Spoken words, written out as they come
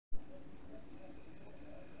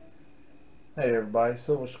Hey everybody,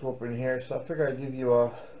 Silver Scorpion here. So I figured I'd give you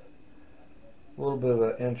a little bit of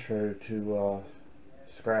an intro to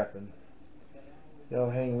scrapping. Y'all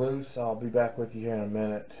hang loose. I'll be back with you here in a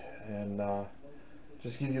minute and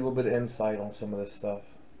just give you a little bit of insight on some of this stuff.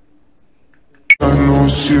 I know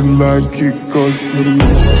she like it 'cause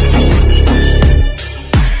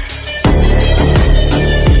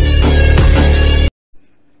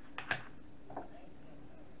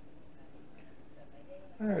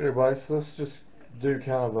Alright everybody, so let's just do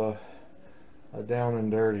kind of a down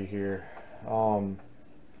and dirty here.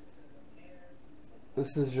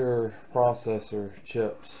 This is your processor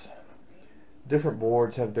chips. Different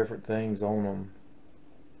boards have different things on them.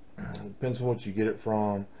 Depends on what you get it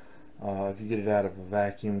from. If you get it out of a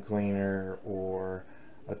vacuum cleaner or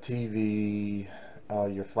a TV,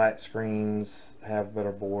 your flat screens have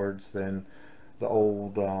better boards than the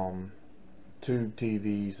old tube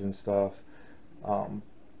TVs and stuff.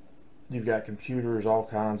 You've got computers, all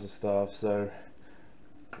kinds of stuff. So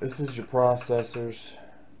this is your processors.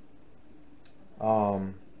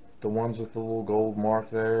 The ones with the little gold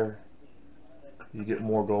mark there, you get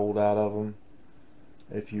more gold out of them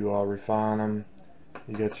if you refine them.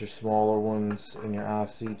 You got your smaller ones in your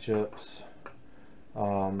IC chips.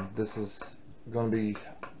 This is going to be,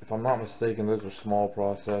 if I'm not mistaken, those are small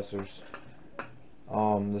processors.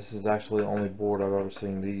 This is actually the only board I've ever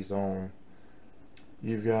seen these on.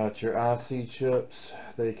 You've got your IC chips.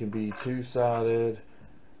 They can be two-sided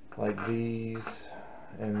like these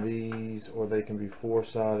and these, or they can be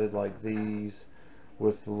four-sided like these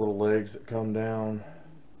with the little legs that come down.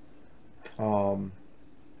 You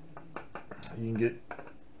can get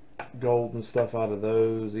gold and stuff out of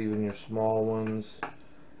those, even your small ones.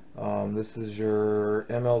 This is your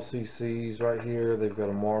MLCCs right here. They've got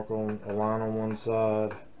a mark on a line on one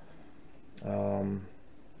side.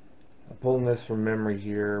 I'm pulling this from memory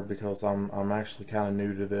here because I'm actually kind of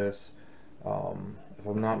new to this. If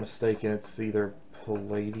I'm not mistaken, it's either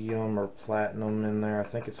palladium or platinum in there. I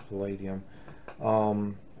think it's palladium.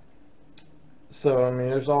 So I mean,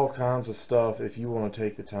 there's all kinds of stuff if you want to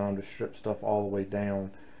take the time to strip stuff all the way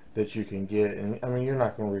down that you can get. And I mean, you're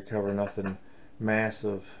not going to recover nothing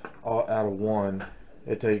massive out of one.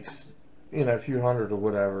 It takes, you know, a few hundred or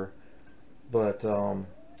whatever, but you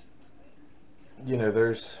know,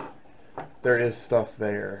 there is stuff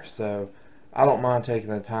there. So I don't mind taking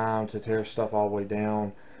the time to tear stuff all the way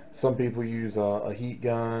down. Some people use a heat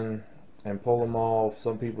gun and pull them off.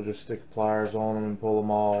 Some people just stick pliers on them and pull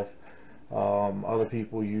them off. Other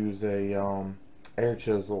people use a air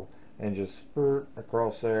chisel and just spurt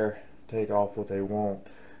across there, take off what they want.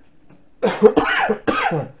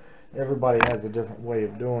 Everybody has a different way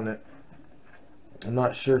of doing it. I'm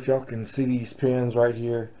not sure if y'all can see these pins right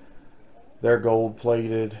here. They're gold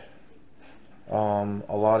plated.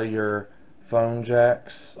 A lot of your phone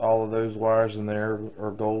jacks, all of those wires in there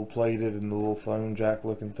are gold plated, and the little phone jack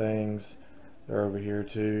looking things, they're over here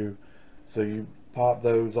too. So you pop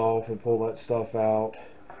those off and pull that stuff out.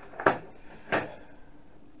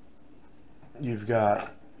 You've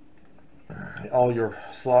got all your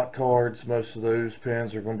slot cards. Most of those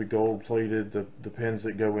pins are going to be gold plated. The pins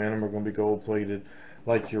that go in them are going to be gold plated,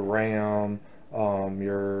 like your RAM,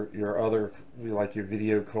 your other, like your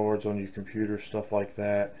video cards on your computer, stuff like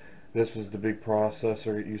that. This was the big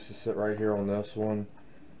processor. It used to sit right here on this one.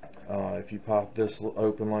 If you pop this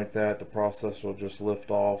open like that, the processor will just lift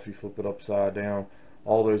off. You flip it upside down,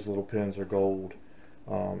 all those little pins are gold.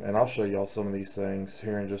 And I'll show y'all some of these things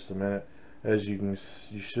here in just a minute. As you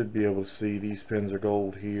should be able to see, these pins are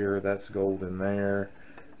gold here, that's gold in there.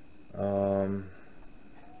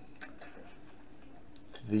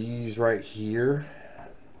 These right here,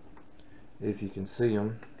 if you can see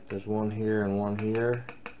them, there's one here and one here.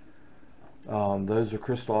 Those are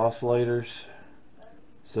crystal oscillators.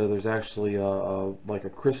 So there's actually like a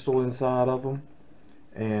crystal inside of them,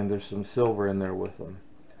 and there's some silver in there with them.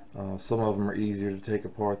 Some of them are easier to take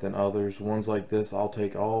apart than others. Ones like this I'll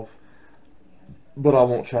take off, but I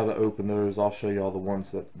won't try to open those. I'll show you all the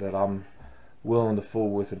ones that I'm willing to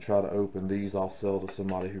fool with and try to open. These I'll sell to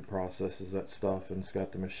somebody who processes that stuff and's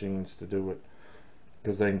got the machines to do it,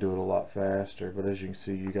 because they can do it a lot faster. But as you can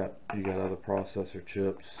see, you got other processor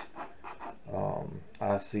chips,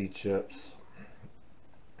 IC chips.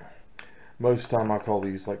 Most of the time I call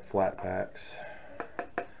these like flat packs.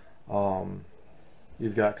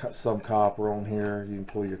 You've got some copper on here. You can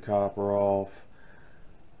pull your copper off.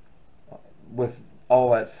 With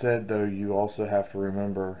all that said though, you also have to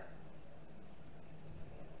remember,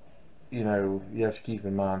 you know, you have to keep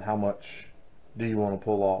in mind how much do you want to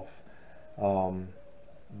pull off.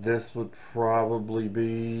 This would probably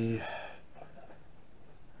be,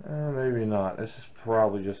 Maybe not. This is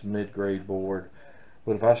probably just mid-grade board.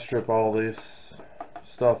 But if I strip all this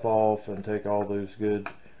stuff off and take all those good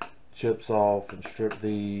chips off and strip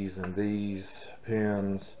these and these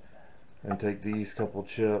pins and take these couple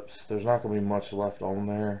chips, there's not going to be much left on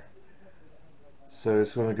there. So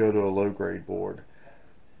it's going to go to a low grade board.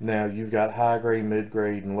 Now you've got high grade, mid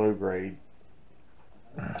grade, and low grade,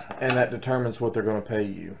 and that determines what they're going to pay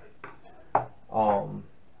you.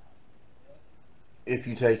 If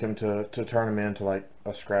you take them to turn them into like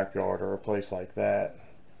a scrapyard or a place like that.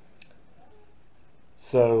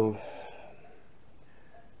 So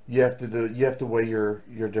you have to weigh your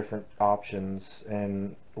different options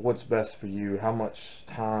and what's best for you. How much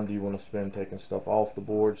time do you want to spend taking stuff off the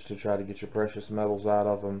boards to try to get your precious metals out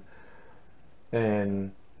of them,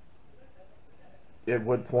 and at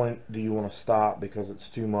what point do you want to stop because it's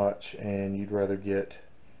too much and you'd rather get,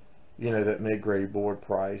 you know, that mid-grade board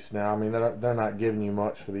price. Now I mean, they're not giving you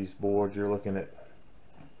much for these boards. You're looking at,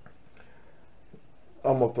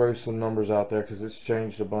 I'm gonna throw some numbers out there because it's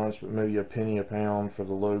changed a bunch, but maybe a penny a pound for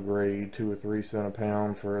the low grade, 2 or 3 cents a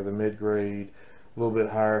pound for the mid grade, a little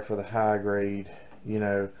bit higher for the high grade. You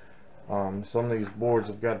know, some of these boards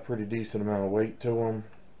have got a pretty decent amount of weight to them,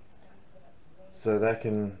 so that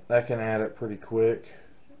can add up pretty quick.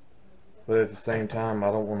 But at the same time, I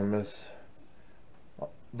don't want to miss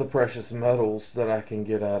the precious metals that I can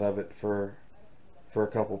get out of it for a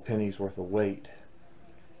couple pennies worth of weight.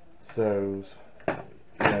 So, you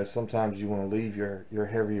know, sometimes you want to leave your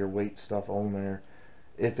heavier weight stuff on there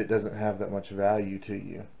if it doesn't have that much value to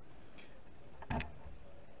you.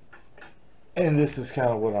 And this is kind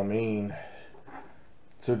of what I mean.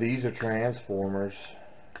 So these are transformers,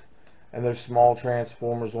 and there's small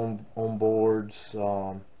transformers on boards.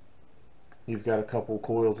 You've got a couple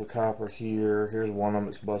coils of copper here. Here's one of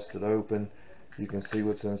them that's busted open. You can see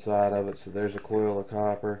what's inside of it. So there's a coil of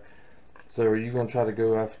copper. So are you going to try to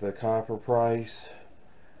go after the copper price,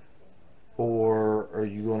 or are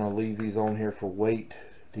you going to leave these on here for weight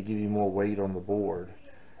to give you more weight on the board?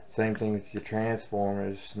 Same thing with your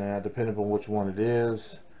transformers. Now, depending on which one it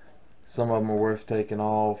is, some of them are worth taking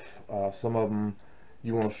off. Some of them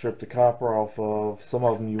you want to strip the copper off of. Some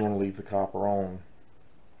of them you want to leave the copper on.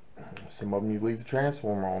 Some of them you leave the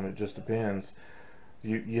transformer on. It just depends.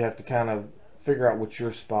 You have to kind of figure out what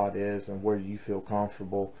your spot is and where you feel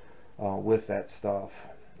comfortable with that stuff.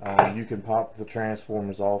 You can pop the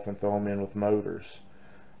transformers off and throw them in with motors.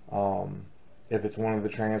 If it's one of the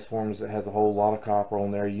transformers that has a whole lot of copper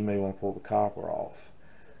on there, you may want to pull the copper off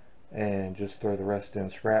and just throw the rest in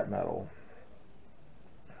scrap metal.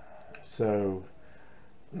 So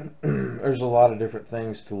there's a lot of different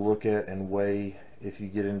things to look at and weigh if you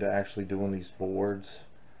get into actually doing these boards.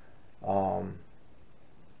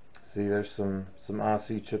 See, there's some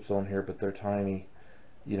IC chips on here, but they're tiny.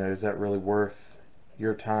 You know, is that really worth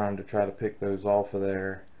your time to try to pick those off of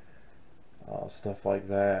there? Stuff like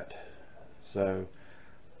that. So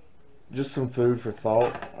just some food for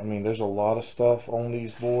thought. I mean, there's a lot of stuff on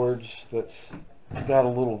these boards that's got a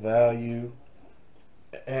little value,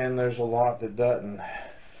 and there's a lot that doesn't.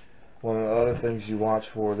 One of the other things you watch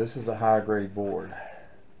for, this is a high grade board.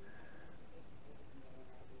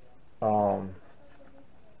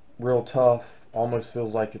 Real tough, almost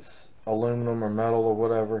feels like it's aluminum or metal or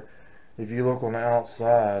whatever. If you look on the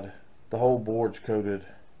outside, the whole board's coated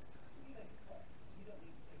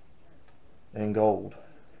in gold.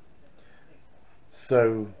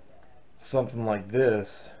 So something like this,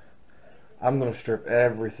 I'm going to strip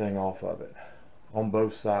everything off of it on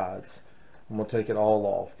both sides. I'm going to take it all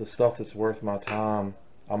off. The stuff that's worth my time,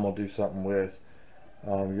 I'm going to do something with.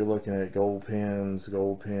 You're looking at gold pins,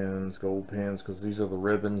 gold pins, gold pins, because these are the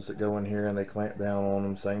ribbons that go in here and they clamp down on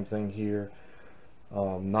them. Same thing here.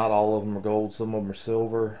 Not all of them are gold, some of them are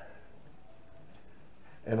silver.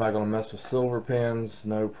 Am I going to mess with silver pins?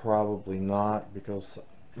 No, probably not, because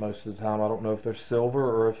most of the time I don't know if they're silver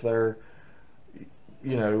or if they're,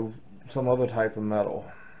 you know, some other type of metal.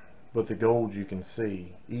 But the gold you can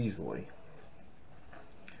see easily.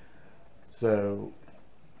 So,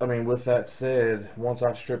 I mean, with that said, once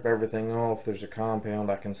I strip everything off, there's a compound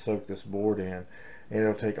I can soak this board in, and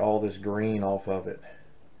it'll take all this green off of it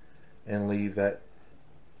and leave that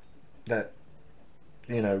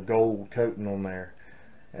you know, gold coating on there.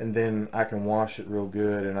 And then I can wash it real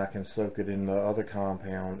good and I can soak it in the other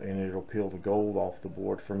compound, and it'll peel the gold off the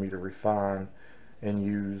board for me to refine and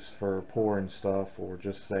use for pouring stuff or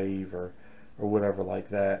just save or whatever like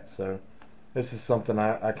that. So this is something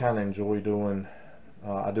I kind of enjoy doing.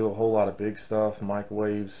 I do a whole lot of big stuff,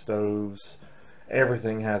 microwaves, stoves.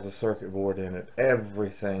 Everything has a circuit board in it.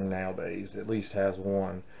 Everything nowadays at least has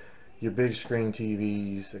one. your big screen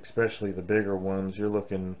TVs, especially the bigger ones, you're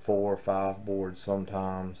looking 4 or 5 boards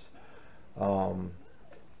sometimes.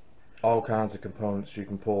 All kinds of components you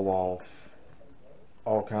can pull off,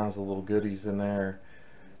 all kinds of little goodies in there.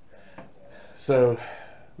 So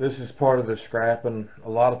this is part of the scrapping. A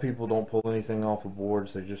lot of people don't pull anything off of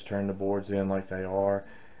boards, they just turn the boards in like they are.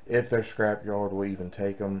 If their scrap yard will even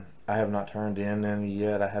take them. I have not turned in any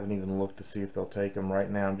yet. I haven't even looked to see if they'll take them. Right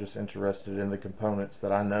now I'm just interested in the components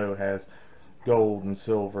that I know has gold and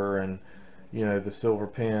silver, and you know, the silver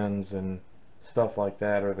pins and stuff like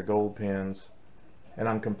that, or the gold pins. And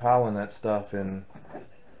I'm compiling that stuff in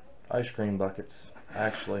ice cream buckets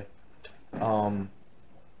actually, to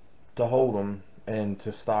hold them and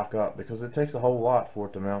to stock up, because it takes a whole lot for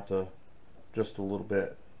it to mount to just a little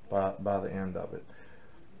bit by the end of it.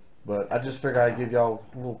 But I just figured I'd give y'all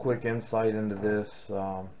a little quick insight into this.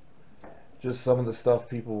 Just some of the stuff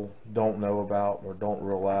people don't know about or don't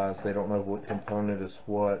realize. They don't know what component is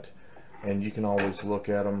what, and you can always look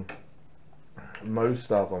at them.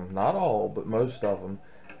 Most of them, not all, but most of them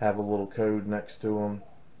have a little code next to them.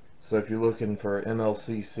 So if you're looking for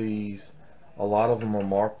MLCCs, a lot of them are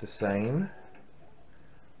marked the same,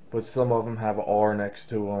 but some of them have an R next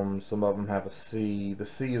to them, some of them have a C. The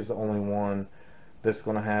C is the only one that's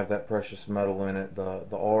going to have that precious metal in it. The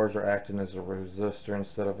R's are acting as a resistor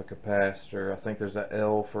instead of a capacitor. I think there's an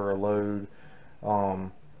L for a load.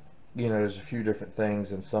 You know, there's a few different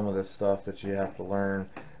things in some of this stuff that you have to learn,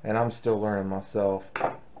 and I'm still learning myself.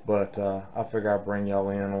 But I figure I'll bring y'all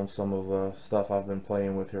in on some of the stuff I've been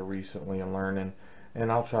playing with here recently and learning,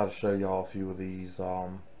 and I'll try to show y'all a few of these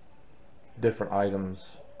different items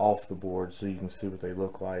off the board so you can see what they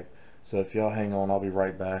look like. So if y'all hang on, I'll be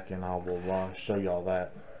right back and I will show y'all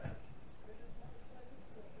that.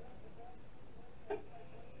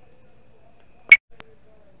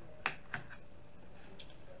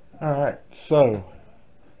 Alright, so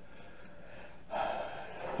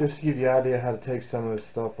just to give you an idea how to take some of this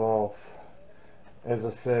stuff off, as I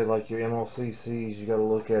said, like your MLCCs, you got to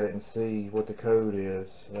look at it and see what the code is.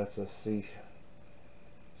 That's a C,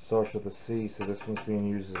 starts with a C, so this one's being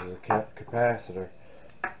used as a capacitor.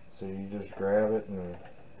 So you just grab it and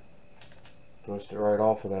twist it right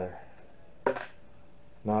off of there.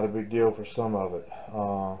 Not a big deal for some of it.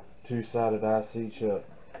 Two-sided IC chip.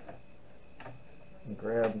 You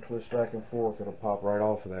grab and twist back and forth, it'll pop right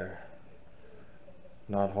off of there.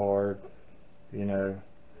 Not hard, you know.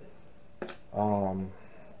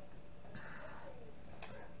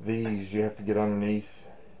 These you have to get underneath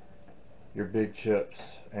your big chips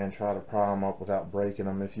and try to pry them up without breaking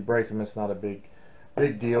them. If you break them, it's not a big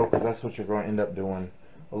deal, because that's what you're going to end up doing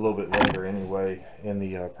a little bit later anyway in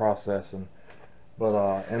the processing. But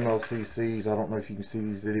MLCCs, I don't know if you can see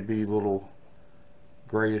these itty bitty little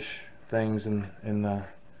grayish things in the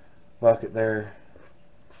bucket there.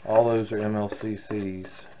 All those are MLCCs.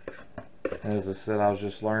 And as I said, I was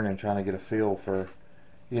just learning, trying to get a feel for,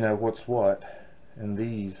 you know, what's what. And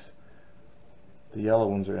these, the yellow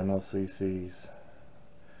ones, are MLCCs.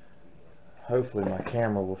 Hopefully my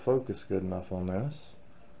camera will focus good enough on this,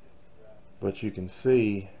 but you can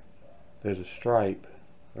see there's a stripe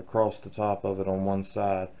across the top of it on one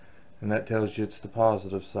side, and that tells you it's the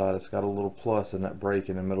positive side. It's got a little plus in that break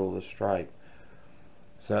in the middle of the stripe,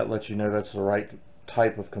 so that lets you know that's the right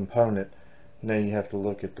type of component. Now you have to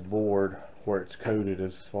look at the board where it's coded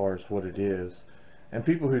as far as what it is. And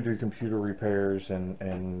people who do computer repairs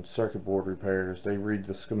and circuit board repairs, they read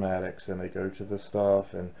the schematics and they go to the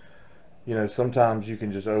stuff, and you know, sometimes you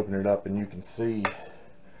can just open it up and you can see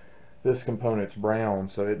this component's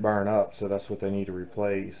brown, so it burned up, so that's what they need to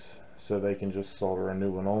replace. So they can just solder a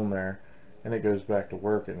new one on there and it goes back to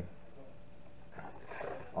working.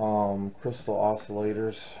 Crystal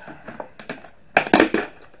oscillators.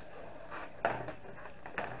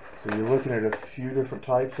 So you're looking at a few different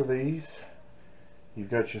types of these.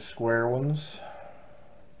 You've got your square ones,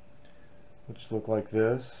 which look like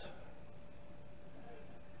this.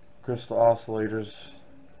 Crystal oscillators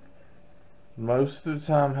most of the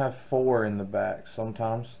time have 4 in the back,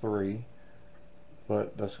 sometimes 3,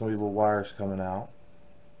 but that's going to be little wires coming out.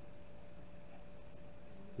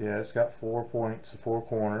 Yeah, it's got 4 points, 4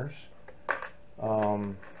 corners.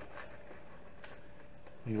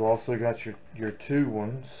 You've also got your 2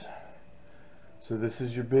 ones. So this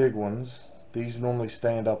is your big ones. These normally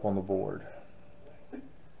stand up on the board.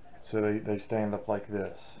 So they stand up like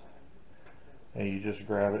this. And you just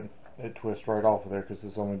grab it, it twists right off of there because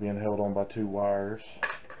it's only being held on by 2 wires.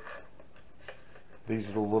 These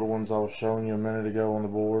are the little ones I was showing you a minute ago on the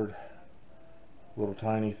board. Little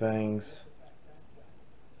tiny things.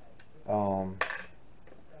 And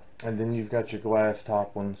then you've got your glass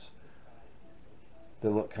top ones, They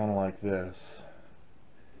look kind of like this,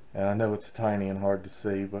 and I know it's tiny and hard to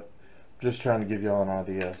see, but I'm just trying to give y'all an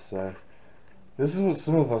idea. So this is what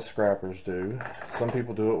some of us scrappers do. Some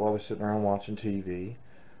people do it while they're sitting around watching TV,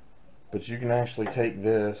 but you can actually take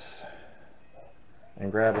this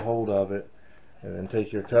and grab a hold of it, and then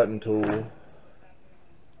take your cutting tool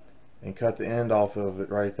and cut the end off of it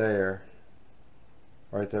right there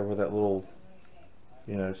where that little,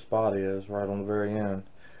 you know, spot is, right on the very end,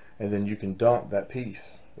 and then you can dump that piece.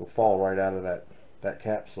 It'll fall right out of that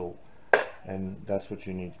capsule, and that's what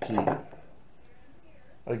you need to keep.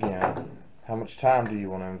 Again, how much time do you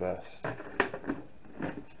want to invest?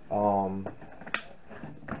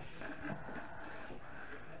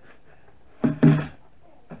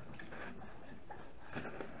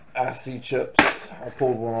 IC chips, I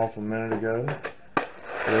pulled one off a minute ago.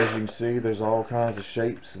 But as you can see, there's all kinds of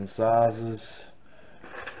shapes and sizes.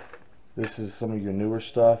 This is some of your newer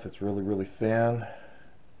stuff. It's really thin.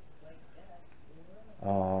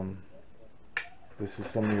 This is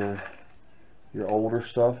some of your older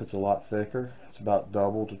stuff. It's a lot thicker. It's about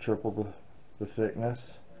double to triple the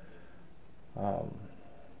thickness.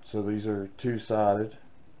 So these are two-sided.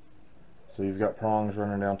 So you've got prongs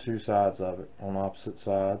running down two sides of it on opposite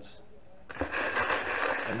sides.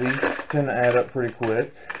 And these tend to add up pretty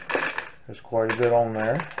quick. There's quite a bit on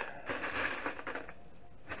there.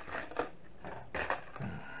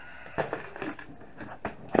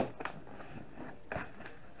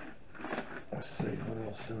 Let's see, what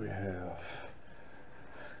else do we have?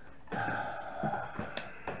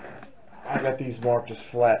 I got these marked as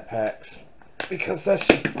flat packs because that's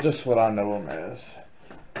just what I know them as.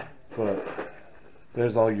 But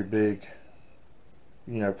there's all your big,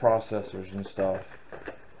 you know, processors and stuff.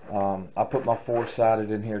 I put my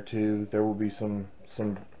four-sided in here too. There will be some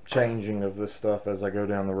changing of this stuff as I go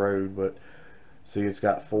down the road, but see, it's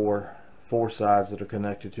got four sides that are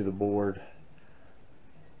connected to the board.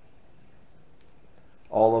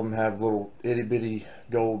 All of them have little itty-bitty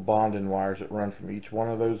gold bonding wires that run from each one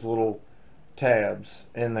of those little tabs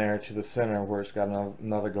in there to the center where it's got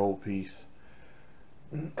another gold piece.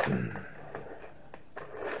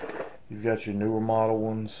 You've got your newer model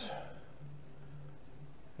ones.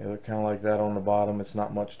 They look kind of like that on the bottom. It's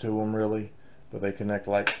not much to them really, but they connect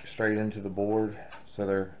like straight into the board, so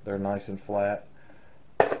they're nice and flat.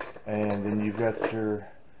 And then you've got your,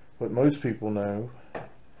 what most people know,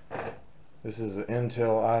 this is an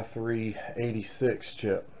Intel i3-86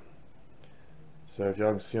 chip. So if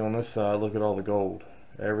y'all can see on this side, look at all the gold.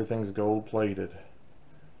 Everything's gold plated.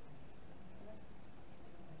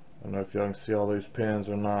 I don't know if y'all can see all those pins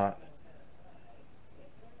or not,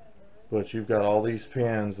 but you've got all these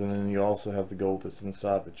pins, and then you also have the gold that's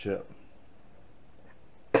inside the chip.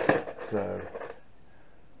 So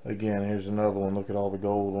again, here's another one. Look at all the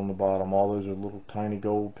gold on the bottom. All those are little tiny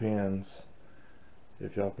gold pins,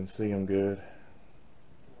 if y'all can see them good.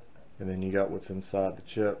 And then you got what's inside the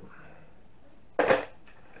chip.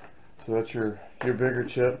 So that's your bigger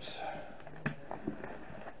chips.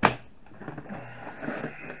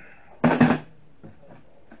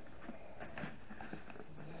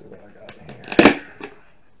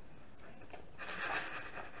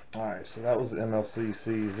 Alright, so that was the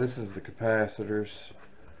MLCCs. This is the capacitors,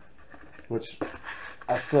 which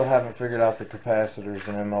I still haven't figured out the capacitors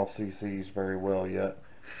and MLCCs very well yet.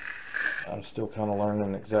 I'm still kind of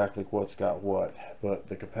learning exactly what's got what, but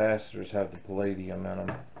the capacitors have the palladium in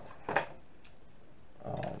them.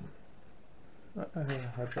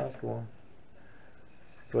 I dropped one.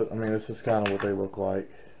 But I mean, this is kind of what they look like.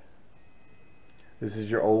 This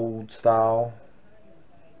is your old style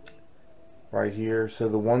right here. So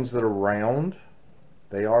the ones that are round,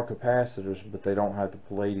 they are capacitors, but they don't have the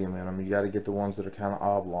palladium in them. You got to get the ones that are kind of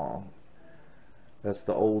oblong. That's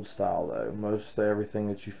the old style though. Most everything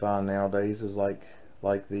that you find nowadays is like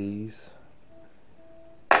these.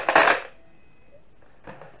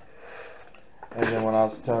 And then when I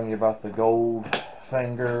was telling you about the gold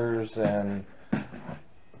fingers and,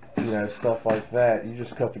 you know, stuff like that, you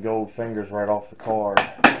just cut the gold fingers right off the card.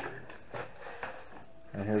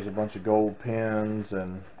 And here's a bunch of gold pins,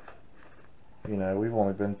 and you know, we've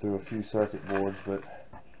only been through a few circuit boards, but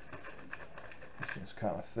this one's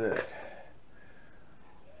kind of thick.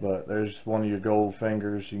 But there's one of your gold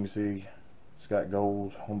fingers. You can see it's got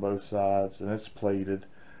gold on both sides, and it's plated.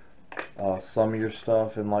 Some of your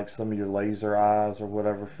stuff, and like some of your laser eyes or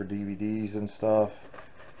whatever for DVDs and stuff,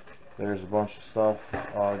 there's a bunch of stuff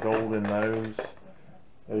gold in those,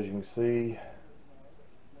 as you can see.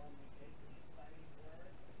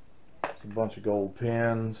 It's a bunch of gold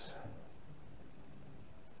pins,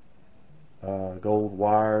 gold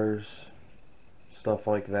wires, stuff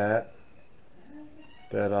like that.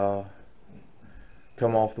 that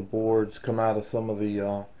come off the boards, come out of some of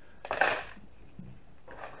the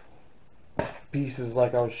pieces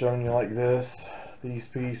like I was showing you, like this. These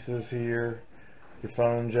pieces here, your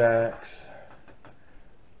phone jacks,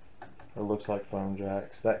 or looks like phone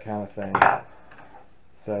jacks, that kind of thing.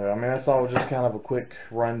 So I mean, that's all just kind of a quick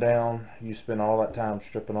rundown. You spend all that time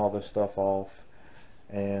stripping all this stuff off,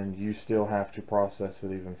 and you still have to process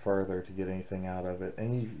it even further to get anything out of it,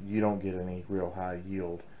 and you don't get any real high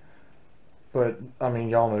yield. But I mean,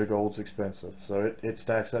 y'all know gold's expensive, so it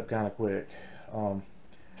stacks up kind of quick.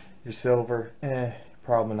 Your silver,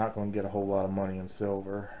 probably not going to get a whole lot of money in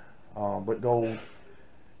silver, but gold,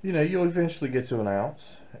 you know, you'll eventually get to an ounce.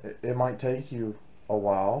 It might take you a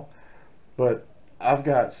while, but I've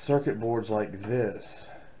got circuit boards like this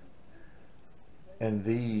and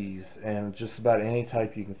these and just about any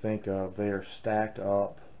type you can think of. They are stacked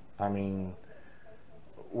up. I mean,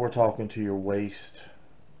 we're talking to your waist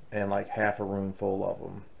and like half a room full of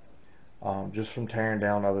them, just from tearing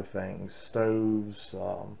down other things, stoves,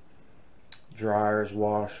 dryers,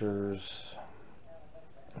 washers,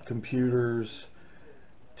 computers,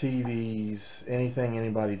 TVs, anything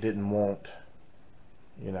anybody didn't want.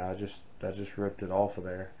 You know, I just ripped it off of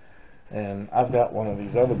there. And I've got one of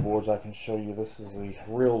these other boards I can show you. This is the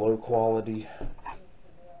real low quality.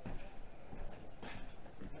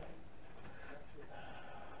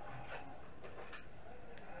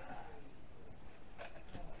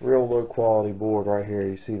 Real low quality board right here.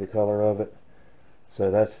 You see the color of it? So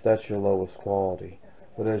that's your lowest quality.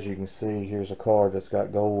 But as you can see, here's a card that's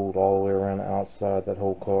got gold all the way around the outside. That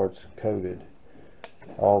whole card's coated.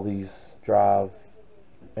 All these drive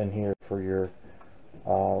in here for your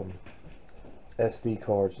SD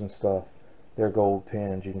cards and stuff, they're gold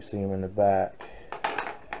pins. You can see them in the back.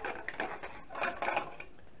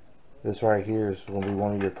 This right here is going to be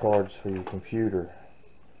one of your cards for your computer.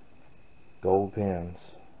 Gold pins.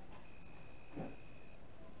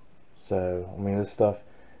 So I mean, this stuff,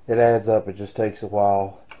 it adds up. It just takes a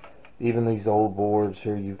while. Even these old boards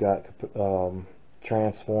here, you've got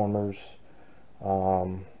transformers,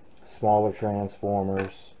 smaller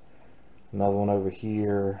transformers, another one over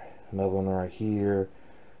here, another one right here.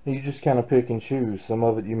 And you just kind of pick and choose. Some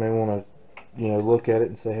of it you may want to, you know, look at it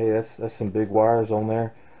and say, hey, that's some big wires on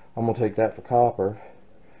there. I'm gonna take that for copper.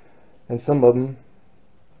 And some of them,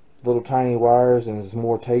 little tiny wires, and there's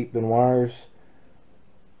more tape than wires.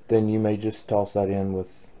 Then you may just toss that in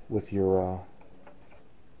with your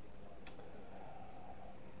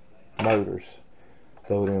motors.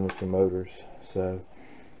 Throw it in with your motors. So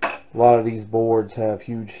a lot of these boards have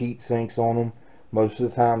huge heat sinks on them. Most of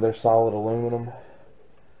the time they're solid aluminum.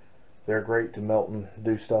 They're great to melt and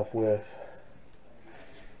do stuff with.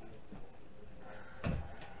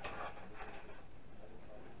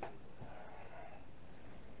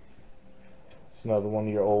 It's another one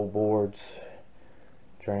of your old boards.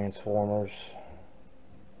 Transformers.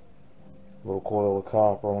 Little coil of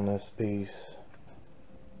copper on this piece.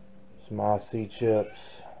 Some IC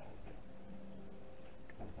chips.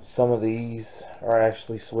 Some of these are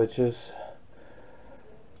actually switches,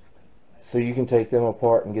 so you can take them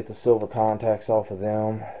apart and get the silver contacts off of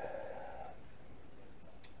them.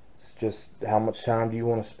 It's just how much time do you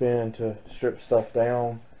want to spend to strip stuff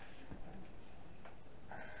down.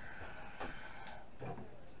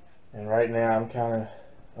 And right now I'm kind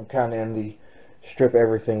of in the strip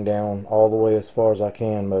everything down all the way as far as I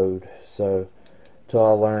can mode. So till I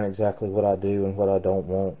learn exactly what I do and what I don't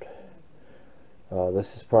want.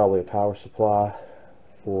 This is probably a power supply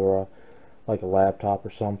for like a laptop or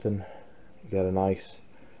something. You got a nice,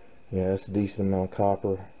 you know, that's a decent amount of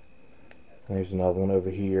copper. And there's another one over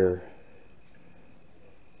here.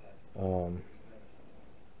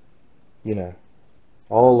 You know,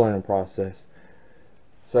 all a learning process.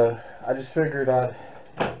 So I just figured I'd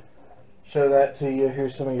show that to you.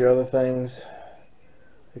 Here's some of your other things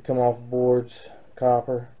that come off boards,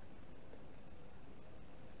 copper.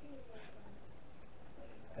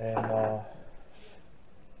 And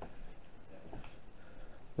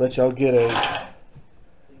let y'all get a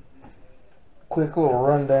quick little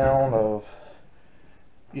rundown of,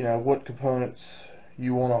 you know, what components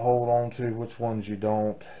you want to hold on to, which ones you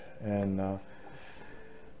don't, and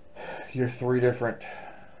your 3 different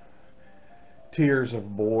tiers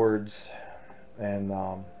of boards, and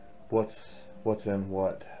what's in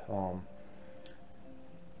what.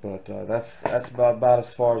 But that's about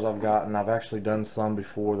as far as I've gotten. I've actually done some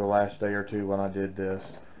before the last day or two when I did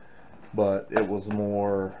this, but it was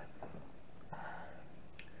more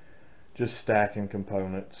just stacking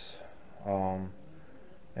components.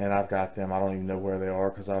 and I've got them. I don't even know where they are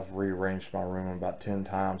because I've rearranged my room about 10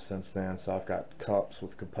 times since then. So I've got cups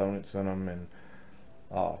with components in them, and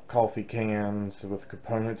coffee cans with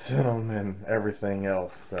components in them, and everything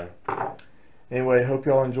else. So anyway, hope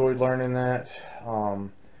y'all enjoyed learning that.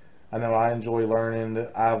 I know I enjoy learning.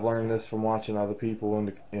 I've learned this from watching other people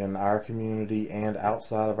in our community and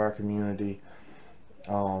outside of our community.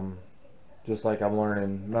 Just like I'm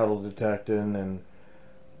learning metal detecting and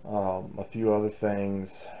a few other things.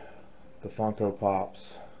 The Funko Pops,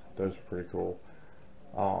 those are pretty cool.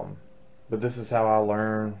 But this is how I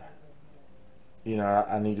learn. You know,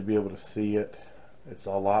 I need to be able to see it. It's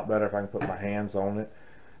a lot better if I can put my hands on it.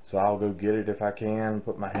 So I'll go get it if I can,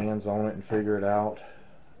 put my hands on it and figure it out.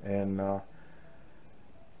 And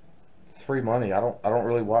it's free money. I don't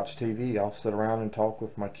really watch TV. I'll sit around and talk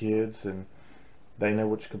with my kids, and they know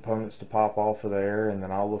which components to pop off of there, and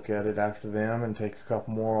then I'll look at it after them and take a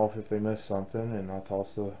couple more off if they miss something, and I'll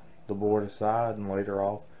toss the board aside, and later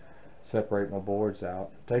I'll separate my boards out.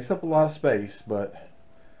 It takes up a lot of space, but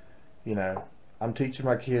you know, I'm teaching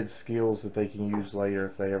my kids skills that they can use later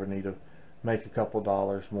if they ever need to make a couple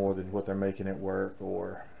dollars more than what they're making at work,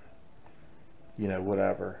 or you know,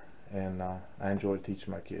 whatever. And I enjoy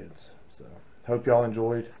teaching my kids. So hope y'all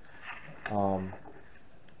enjoyed.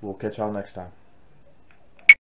 We'll catch y'all next time.